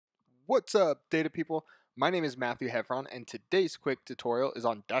What's up, data people? My name is Matthew Heffron, and today's quick tutorial is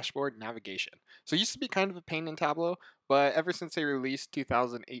on dashboard navigation. So it used to be kind of a pain in Tableau, but ever since they released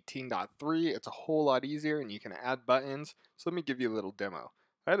 2018.3, it's a whole lot easier and you can add buttons. So let me give you a little demo.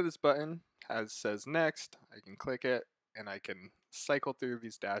 Right of this button says next, I can click it and I can cycle through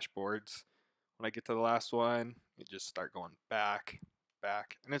these dashboards. When I get to the last one, you just start going back,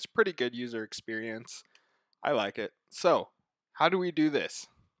 and it's pretty good user experience. I like it. So how do we do this?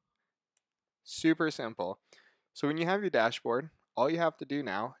 Super simple. So when you have your dashboard, all you have to do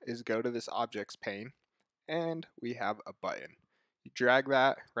now is go to this objects pane and we have a button. You drag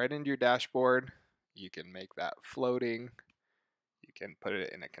that right into your dashboard. You can make that floating. You can put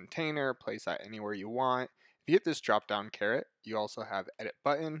it in a container, place that anywhere you want. If you hit this drop down caret, you also have edit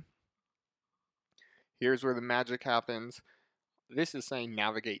button. Here's where the magic happens. This is saying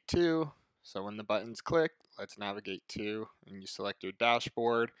navigate to. So when the button's clicked, let's navigate to, and you select your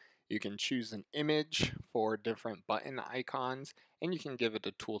dashboard. You can choose an image for different button icons, and you can give it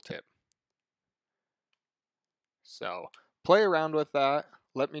a tooltip. So play around with that.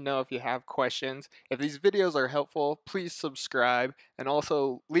 Let me know if you have questions. If these videos are helpful, please subscribe, and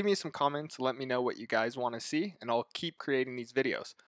also leave me some comments. Let me know what you guys want to see, and I'll keep creating these videos.